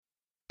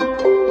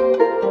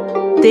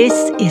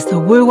This is the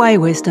Wu Wei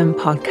Wisdom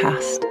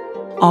Podcast.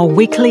 Our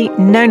weekly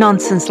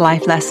no-nonsense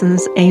life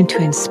lessons aim to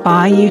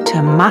inspire you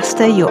to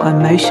master your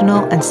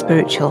emotional and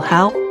spiritual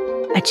health,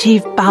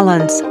 achieve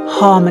balance,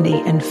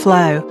 harmony and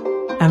flow,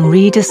 and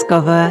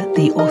rediscover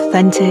the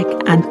authentic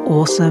and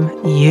awesome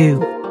you.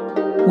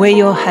 We're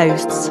your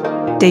hosts,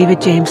 David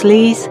James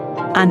Lees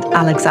and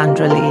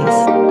Alexandra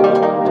Lees.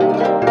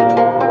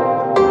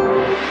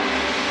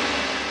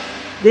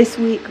 This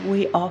week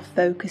we are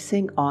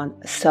focusing on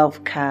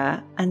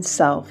self-care and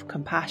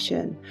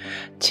self-compassion,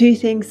 two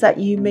things that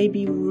you may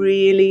be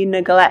really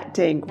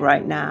neglecting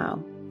right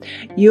now.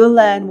 You'll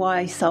learn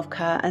why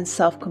self-care and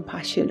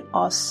self-compassion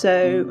are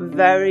so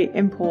very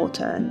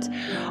important,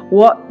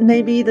 what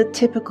may be the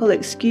typical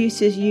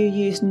excuses you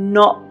use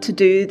not to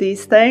do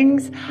these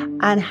things,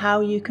 and how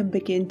you can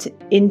begin to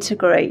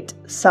integrate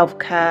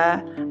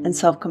self-care and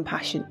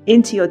self-compassion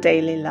into your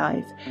daily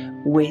life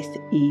with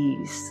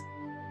ease.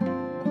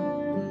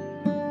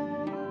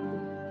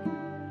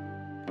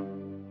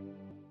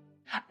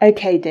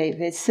 Okay,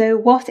 David, so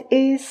what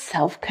is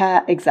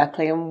self-care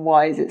exactly and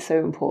why is it so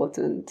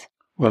important?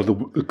 Well, the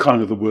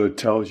word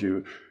tells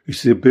you,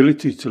 it's the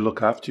ability to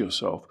look after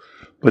yourself.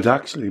 But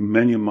actually,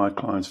 many of my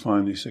clients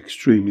find this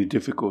extremely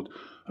difficult.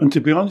 And to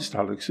be honest,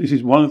 Alex, this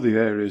is one of the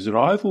areas that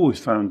I've always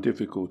found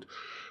difficult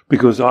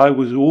because I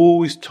was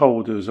always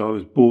told as I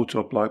was brought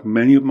up, like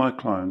many of my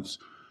clients,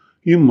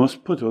 you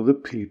must put other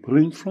people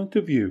in front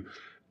of you.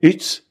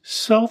 It's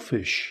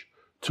selfish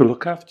to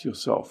look after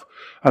yourself.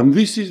 And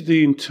this is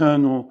the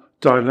internal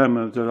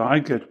dilemma that I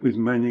get with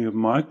many of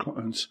my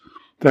clients.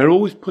 They're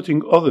always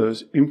putting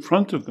others in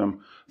front of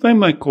them. They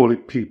may call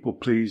it people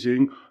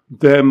pleasing.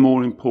 They're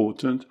more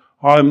important.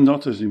 I'm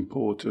not as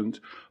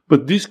important.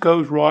 But this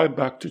goes right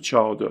back to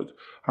childhood.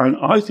 And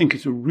I think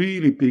it's a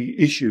really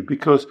big issue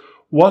because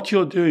what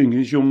you're doing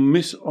is you're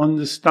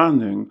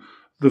misunderstanding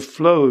the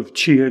flow of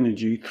chi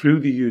energy through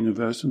the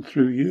universe and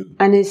through you.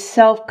 And is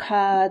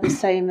self-care the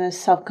same as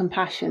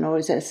self-compassion, or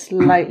is it a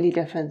slightly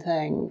different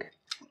thing?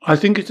 I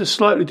think it's a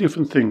slightly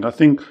different thing. I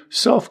think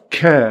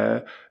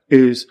self-care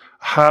is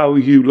how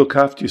you look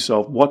after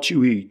yourself, what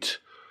you eat,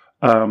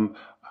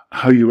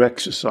 how you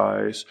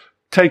exercise,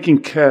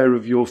 taking care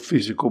of your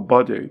physical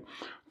body.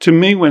 To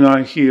me, when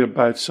I hear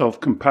about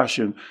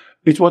self-compassion,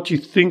 it's what you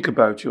think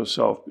about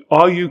yourself.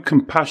 Are you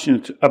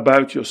compassionate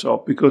about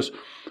yourself? Because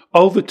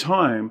over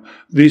time,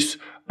 this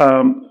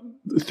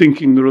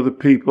thinking that other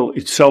people,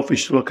 it's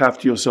selfish to look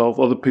after yourself,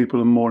 other people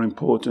are more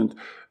important.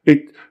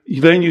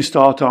 Then you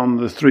start on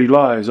the three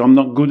lies. I'm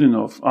not good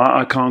enough.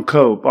 I can't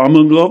cope. I'm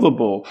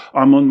unlovable.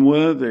 I'm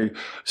unworthy.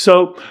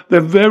 So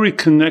they're very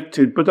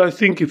connected. But I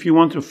think if you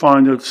want to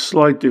find a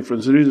slight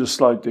difference, there is a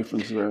slight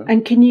difference there.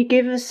 And can you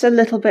give us a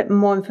little bit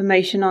more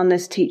information on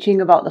this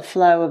teaching about the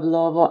flow of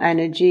love or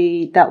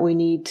energy that we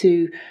need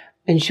to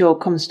ensure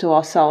comes to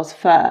ourselves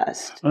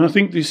first? And I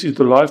think this is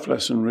the life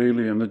lesson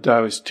really in the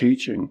Taoist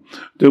teaching,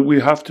 that we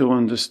have to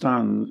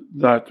understand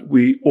that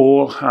we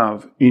all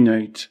have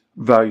innate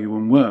value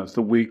and worth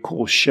that we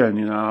call Shen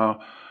in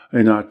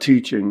our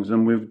teachings.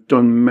 And we've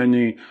done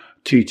many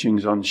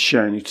teachings on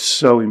Shen. It's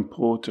so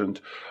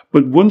important.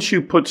 But once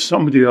you put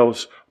somebody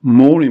else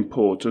more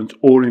important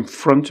or in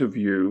front of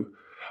you,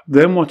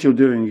 then what you're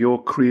doing, you're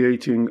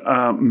creating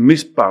a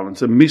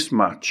misbalance, a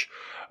mismatch.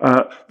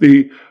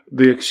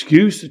 The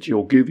excuse that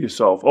you'll give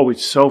yourself, oh,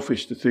 it's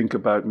selfish to think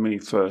about me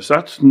first.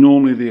 That's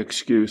normally the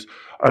excuse.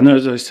 And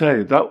as I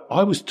say, that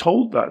I was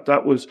told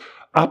that was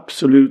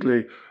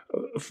absolutely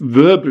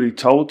verbally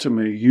told to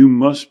me, you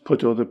must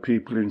put other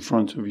people in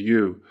front of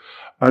you.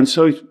 And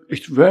so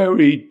it's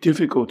very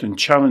difficult and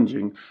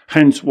challenging,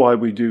 hence why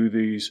we do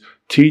these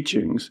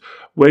teachings.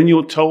 When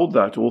you're told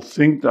that or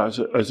think that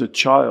as a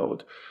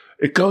child,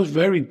 it goes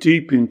very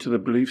deep into the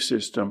belief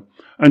system.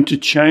 And to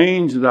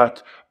change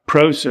that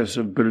process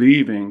of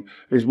believing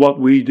is what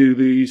we do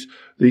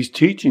these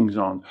teachings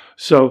on.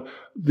 So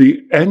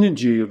the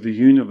energy of the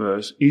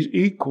universe is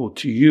equal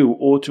to you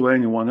or to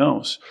anyone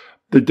else.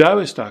 The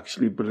Taoists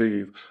actually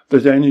believe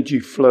that energy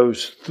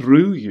flows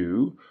through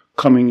you,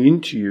 coming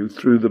into you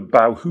through the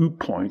Baohu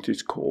point,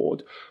 it's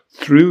called,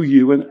 through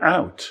you and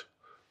out.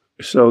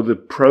 So the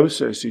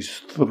process is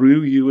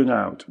through you and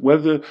out.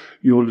 Whether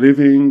you're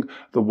living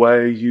the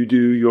way you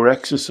do your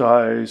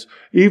exercise,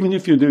 even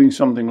if you're doing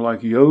something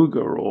like yoga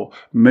or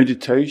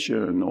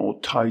meditation or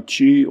Tai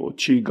Chi or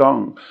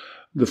Qigong,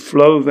 the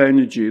flow of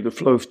energy, the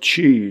flow of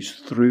Qi is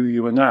through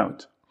you and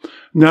out.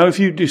 Now, if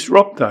you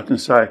disrupt that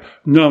and say,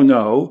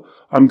 no,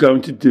 I'm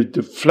going to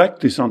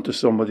deflect this onto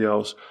somebody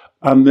else,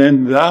 and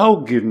then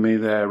they'll give me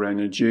their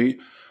energy,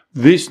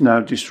 this now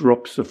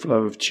disrupts the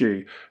flow of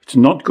Qi. It's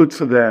not good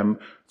for them.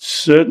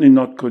 Certainly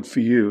not good for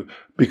you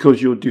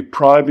because you're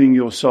depriving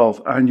yourself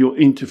and you're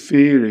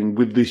interfering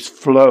with this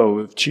flow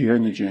of chi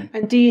energy.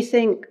 And do you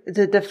think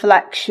the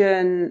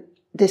deflection,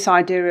 this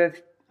idea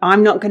of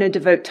I'm not going to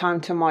devote time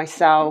to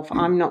myself,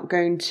 I'm not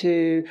going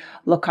to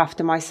look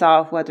after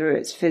myself, whether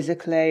it's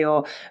physically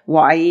or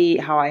what I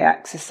eat, how I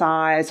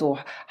exercise or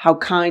how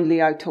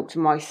kindly I talk to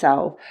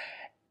myself.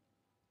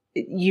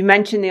 You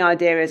mentioned the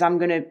idea is I'm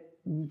going to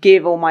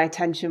give all my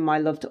attention, my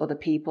love to other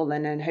people,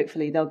 and then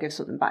hopefully they'll give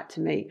something back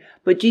to me.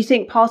 But do you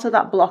think part of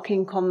that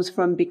blocking comes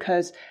from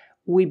because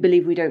we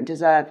believe we don't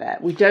deserve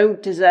it? We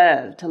don't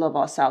deserve to love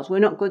ourselves. We're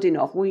not good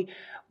enough. We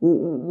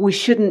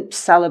shouldn't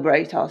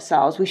celebrate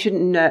ourselves. We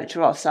shouldn't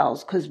nurture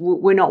ourselves because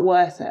we're not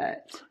worth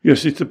it.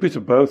 Yes, it's a bit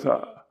of both,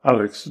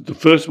 Alex. The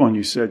first one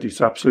you said is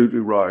absolutely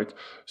right.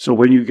 So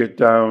when you get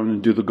down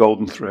and do the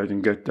golden thread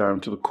and get down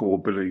to the core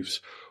beliefs,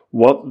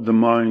 what the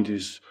mind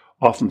is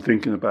often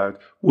thinking about,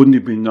 wouldn't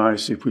it be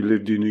nice if we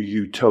lived in a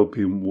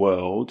utopian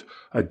world,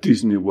 a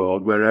Disney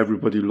world, where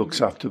everybody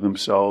looks after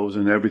themselves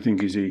and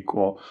everything is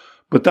equal?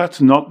 But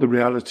that's not the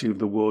reality of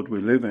the world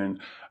we live in.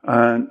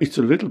 And it's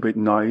a little bit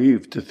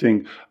naive to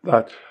think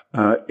that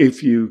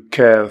if you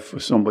care for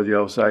somebody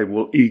else, they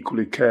will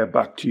equally care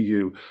back to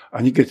you.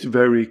 And it gets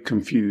very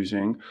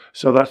confusing.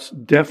 So that's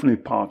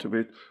definitely part of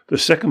it. The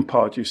second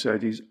part you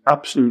said is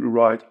absolutely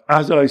right.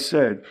 As I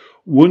said,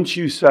 once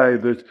you say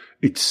that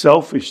it's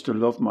selfish to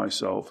love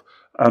myself,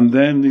 and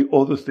then the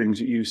other things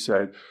that you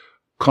said,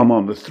 come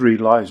on, the 3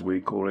 lies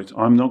we call it.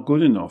 I'm not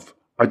good enough.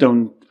 I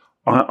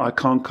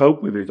can't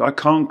cope with it. I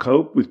can't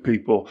cope with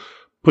people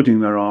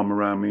putting their arm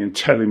around me and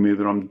telling me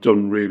that I'm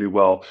done really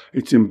well.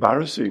 It's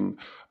embarrassing.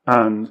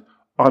 And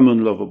I'm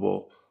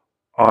unlovable.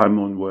 I'm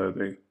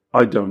unworthy.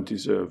 I don't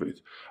deserve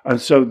it.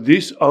 And so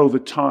this over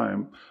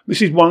time,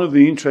 this is one of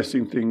the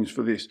interesting things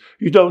for this.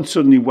 You don't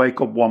suddenly wake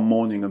up one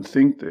morning and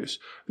think this.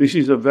 This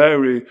is a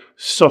very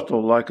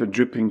subtle, like a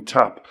dripping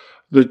tap,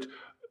 that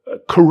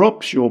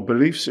corrupts your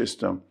belief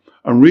system.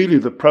 And really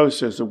the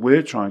process that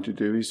we're trying to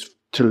do is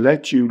to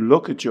let you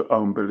look at your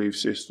own belief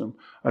system.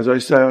 As I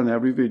say on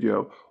every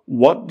video,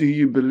 what do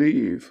you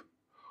believe?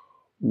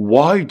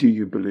 Why do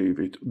you believe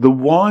it? The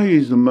why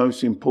is the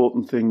most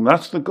important thing.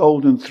 That's the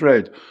golden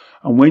thread.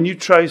 And when you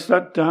trace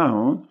that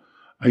down,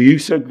 you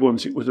said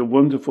once it was a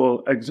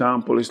wonderful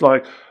example. It's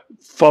like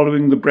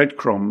following the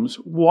breadcrumbs.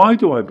 Why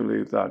do I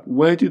believe that?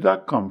 Where did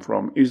that come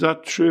from? Is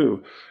that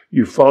true?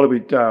 You follow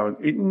it down.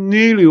 It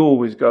nearly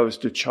always goes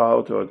to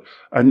childhood.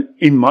 And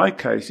in my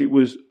case, it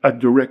was a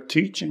direct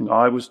teaching.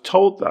 I was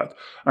told that.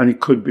 And it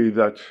could be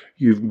that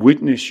you've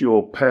witnessed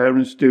your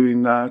parents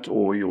doing that,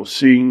 or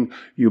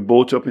you're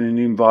brought up in an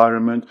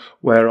environment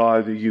where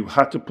either you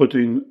had to put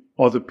in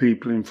other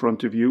people in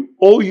front of you,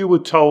 or you were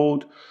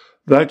told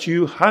that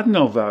you had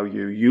no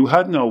value, you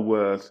had no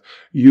worth,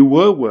 you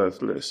were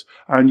worthless,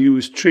 and you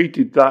was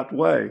treated that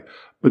way.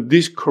 But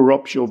this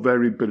corrupts your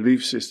very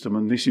belief system,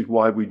 and this is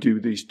why we do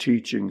these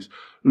teachings.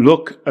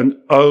 Look and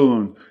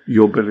own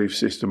your belief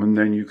system, and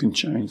then you can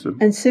change them.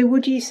 And so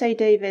would you say,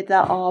 David,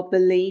 that our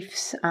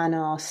beliefs and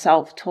our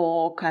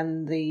self-talk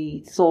and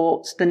the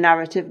thoughts, the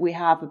narrative we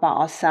have about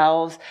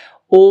ourselves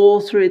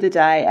all through the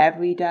day,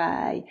 every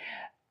day,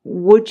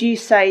 would you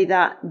say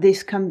that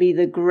this can be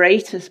the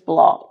greatest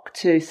block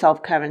to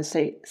self-care and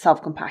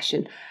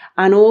self-compassion?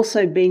 And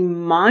also being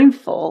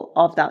mindful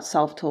of that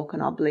self-talk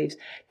and our beliefs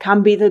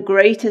can be the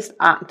greatest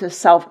act of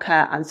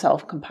self-care and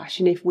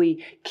self-compassion if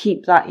we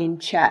keep that in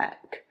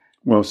check.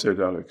 Well said,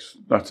 Alex.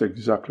 That's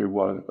exactly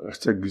what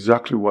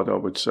I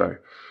would say.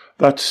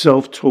 That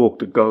self-talk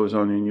that goes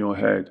on in your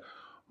head,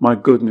 my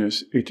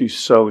goodness, it is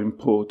so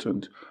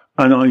important.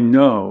 And I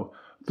know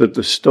that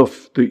the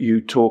stuff that you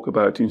talk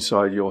about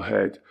inside your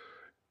head,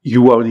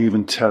 you won't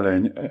even tell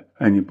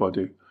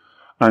anybody.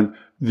 And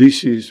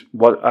this is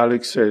what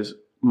Alex says,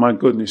 my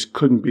goodness,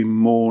 couldn't be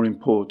more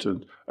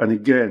important. And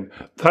again,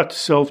 that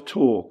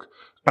self-talk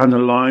and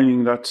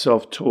aligning that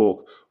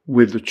self-talk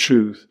with the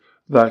truth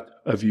that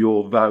of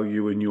your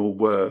value and your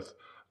worth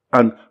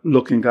and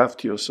looking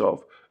after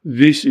yourself.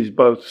 This is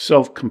both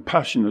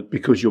self-compassionate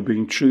because you're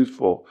being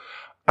truthful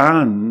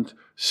and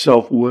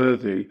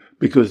self-worthy,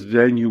 because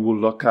then you will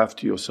look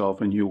after yourself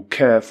and you'll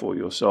care for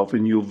yourself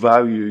and you'll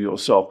value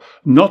yourself,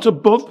 not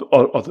above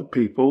other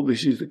people.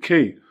 This is the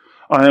key.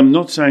 I am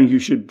not saying you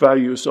should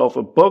value yourself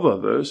above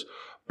others,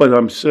 but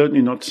I'm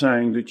certainly not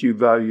saying that you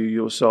value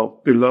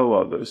yourself below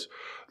others.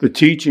 The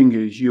teaching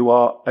is you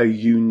are a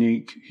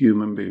unique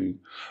human being.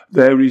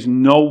 There is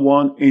no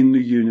one in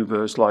the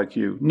universe like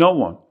you. No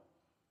one.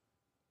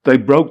 They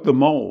broke the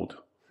mold.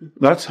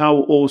 That's how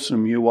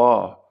awesome you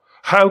are.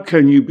 How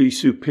can you be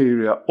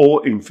superior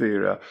or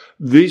inferior?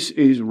 This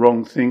is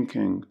wrong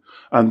thinking.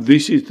 And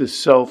this is the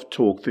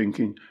self-talk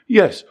thinking.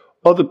 Yes,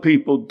 other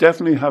people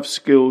definitely have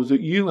skills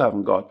that you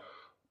haven't got,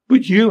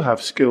 but you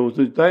have skills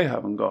that they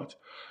haven't got.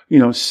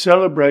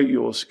 Celebrate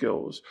your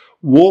skills.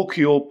 Walk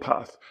your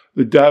path.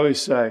 The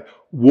Taoists say,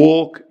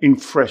 walk in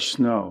fresh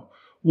snow.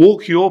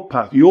 Walk your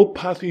path. Your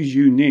path is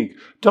unique.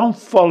 Don't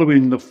follow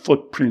in the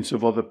footprints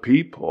of other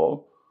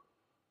people.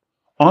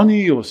 Honor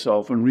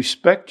yourself and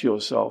respect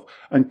yourself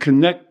and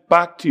connect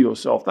back to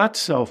yourself. That's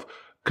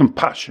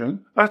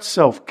self-compassion. That's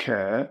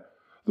self-care.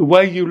 The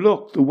way you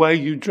look, the way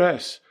you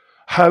dress,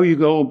 how you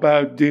go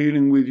about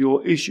dealing with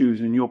your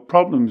issues and your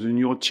problems and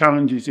your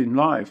challenges in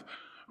life.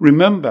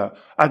 Remember,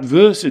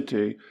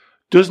 adversity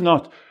does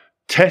not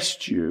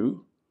test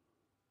you.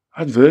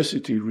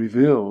 Adversity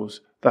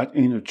reveals that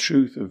inner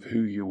truth of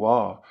who you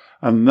are.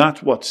 And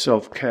that's what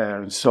self-care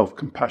and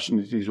self-compassion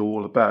is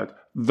all about.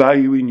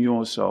 valuing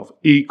yourself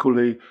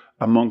equally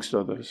amongst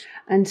others.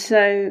 And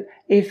so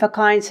if a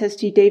client says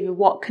to you, David,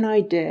 what can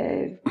I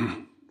do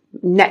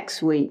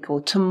next week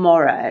or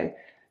tomorrow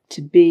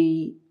to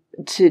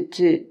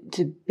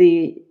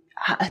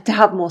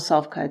have more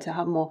self-care, to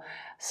have more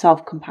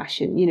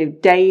self-compassion,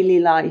 daily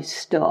life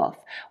stuff,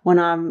 when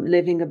I'm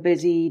living a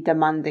busy,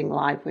 demanding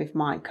life with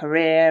my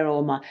career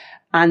or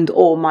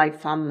my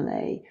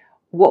family,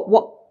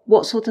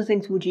 what sort of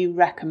things would you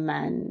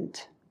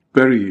recommend?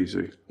 Very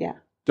easy. Yeah.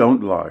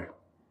 Don't lie.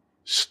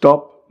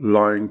 Stop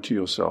lying to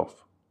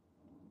yourself.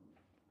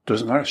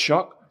 Doesn't that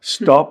shock?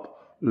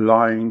 Stop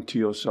lying to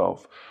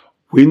yourself.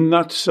 Win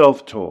that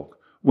self-talk.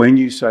 When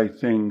you say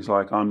things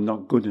like, I'm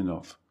not good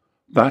enough,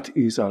 that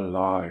is a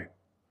lie.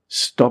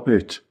 Stop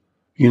it.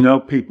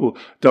 People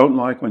don't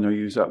like when I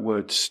use that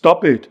word.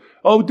 Stop it.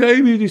 Oh,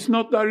 David, it's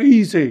not that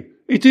easy.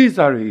 It is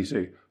that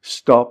easy.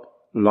 Stop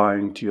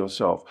lying to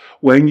yourself.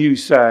 When you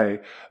say,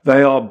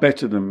 they are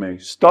better than me,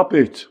 stop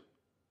it.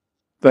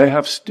 They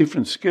have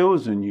different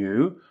skills than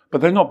you, but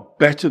they're not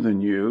better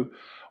than you.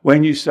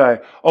 When you say,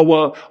 oh,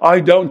 well, I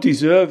don't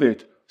deserve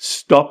it,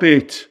 stop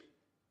it.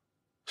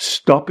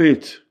 Stop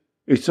it.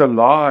 It's a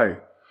lie.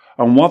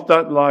 And what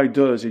that lie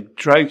does, it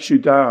drags you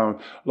down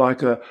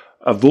like a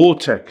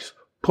vortex,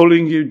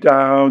 pulling you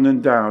down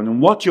and down.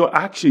 And what you're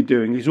actually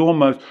doing is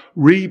almost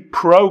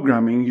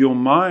reprogramming your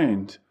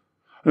mind.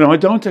 And I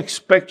don't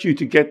expect you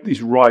to get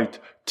this right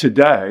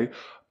today,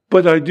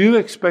 but I do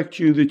expect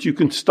you that you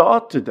can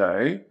start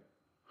today.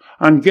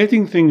 And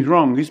getting things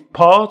wrong is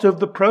part of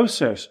the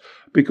process,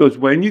 because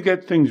when you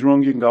get things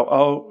wrong, you can go,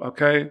 oh,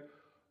 okay,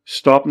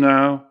 stop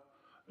now.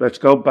 Let's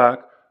go back.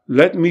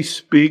 Let me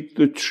speak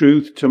the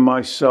truth to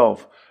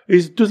myself.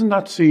 Doesn't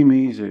that seem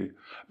easy?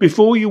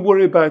 Before you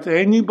worry about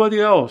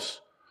anybody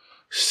else,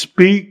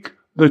 speak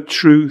the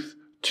truth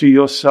to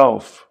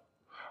yourself.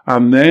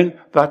 And then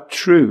that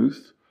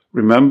truth,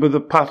 remember the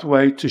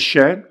pathway to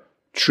Shen?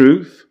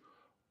 Truth,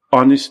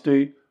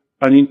 honesty,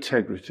 and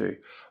integrity.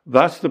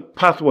 That's the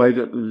pathway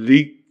that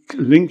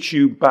links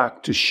you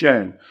back to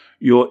Shen,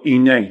 your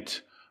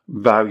innate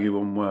value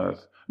and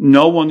worth.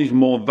 No one is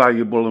more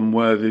valuable and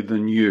worthy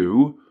than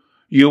you.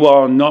 You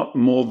are not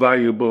more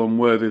valuable and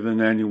worthy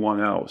than anyone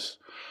else.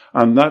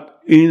 And that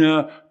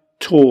inner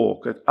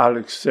talk that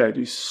Alex said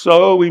is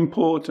so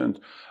important.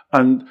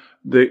 And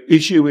the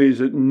issue is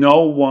that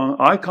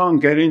I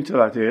can't get into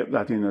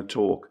that inner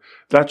talk.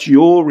 That's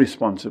your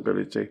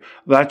responsibility.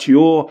 That's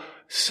your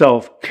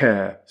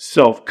self-care,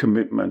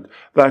 self-commitment.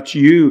 That's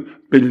you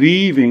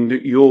believing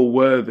that you're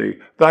worthy.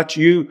 That's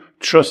you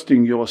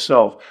trusting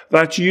yourself.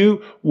 That's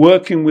you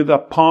working with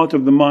that part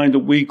of the mind that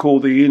we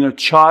call the inner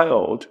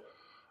child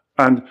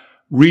and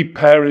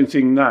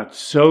reparenting that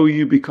so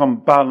you become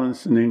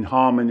balanced and in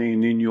harmony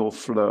and in your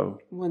flow.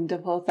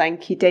 Wonderful.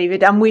 Thank you,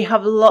 David. And we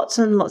have lots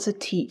and lots of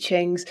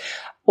teachings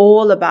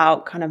all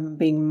about kind of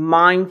being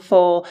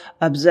mindful,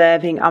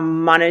 observing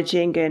and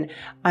managing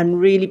and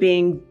really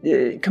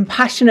being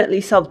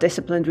compassionately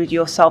self-disciplined with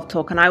your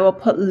self-talk. And I will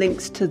put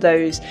links to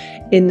those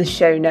in the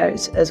show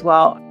notes as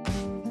well.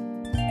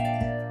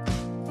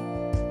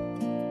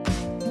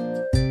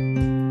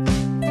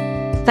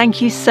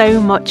 Thank you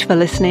so much for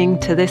listening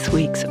to this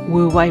week's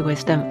Wu Wei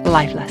Wisdom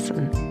Life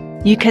Lesson.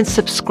 You can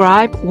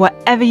subscribe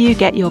wherever you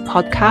get your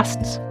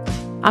podcasts,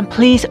 and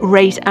please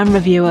rate and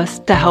review us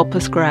to help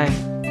us grow.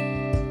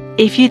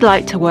 If you'd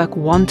like to work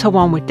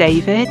one-to-one with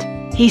David,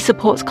 he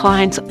supports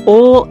clients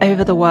all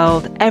over the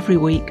world every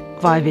week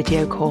via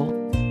video call.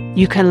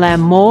 You can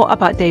learn more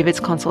about David's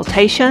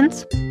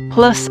consultations,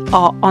 plus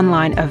our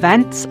online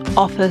events,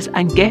 offers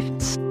and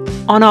gifts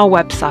on our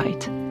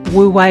website,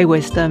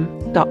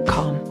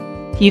 wuweiwisdom.com.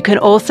 You can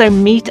also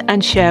meet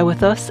and share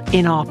with us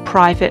in our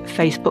private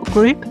Facebook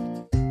group,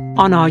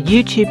 on our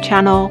YouTube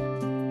channel,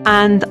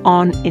 and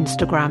on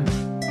Instagram.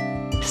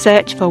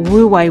 Search for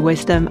Wu Wei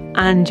Wisdom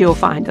and you'll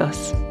find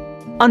us.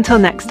 Until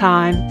next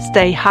time,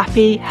 stay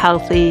happy,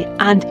 healthy,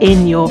 and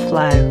in your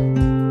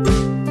flow.